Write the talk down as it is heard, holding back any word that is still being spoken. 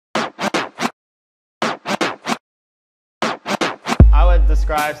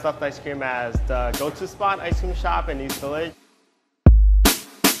describe stuffed ice cream as the go-to spot ice cream shop in East Village.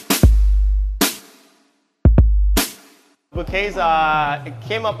 Bouquets, it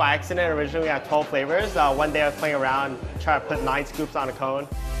came up by accident. Originally we had 12 flavors. One day I was playing around, trying to put 9 scoops on a cone.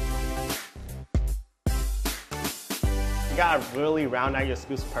 You gotta really round out your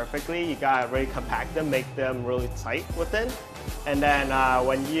scoops perfectly. You gotta really compact them, make them really tight within. And then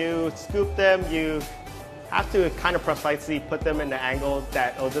when you scoop them, you have to kind of precisely put them in the angle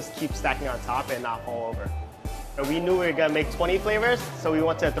that it'll just keep stacking on top and not fall over. And we knew we were gonna make 20 flavors, so we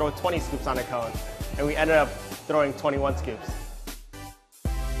wanted to throw 20 scoops on a cone. And we ended up throwing 21 scoops.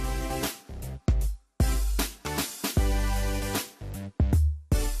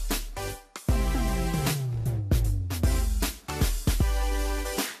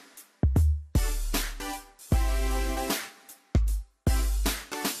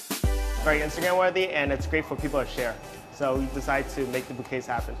 Very Instagram worthy, and it's great for people to share. So we decided to make the bouquets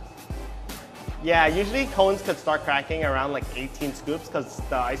happen. Yeah, usually cones could start cracking around like 18 scoops because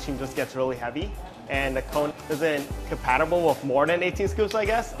the ice cream just gets really heavy. And the cone isn't compatible with more than 18 scoops, I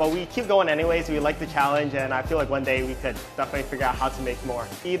guess. But we keep going anyways. We like the challenge, and I feel like one day we could definitely figure out how to make more.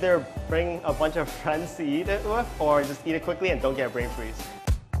 Either bring a bunch of friends to eat it with, or just eat it quickly and don't get a brain freeze.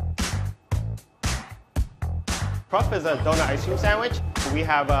 Puff is a donut ice cream sandwich. We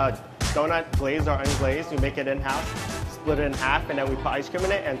have a donut glazed or unglazed. We make it in-house, split it in half, and then we put ice cream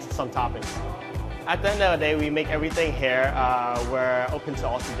in it and some toppings. At the end of the day, we make everything here. We're open to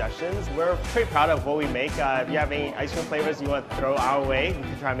all suggestions. We're pretty proud of what we make. If you have any ice cream flavors you want to throw our way, we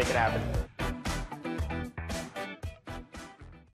can try and make it happen.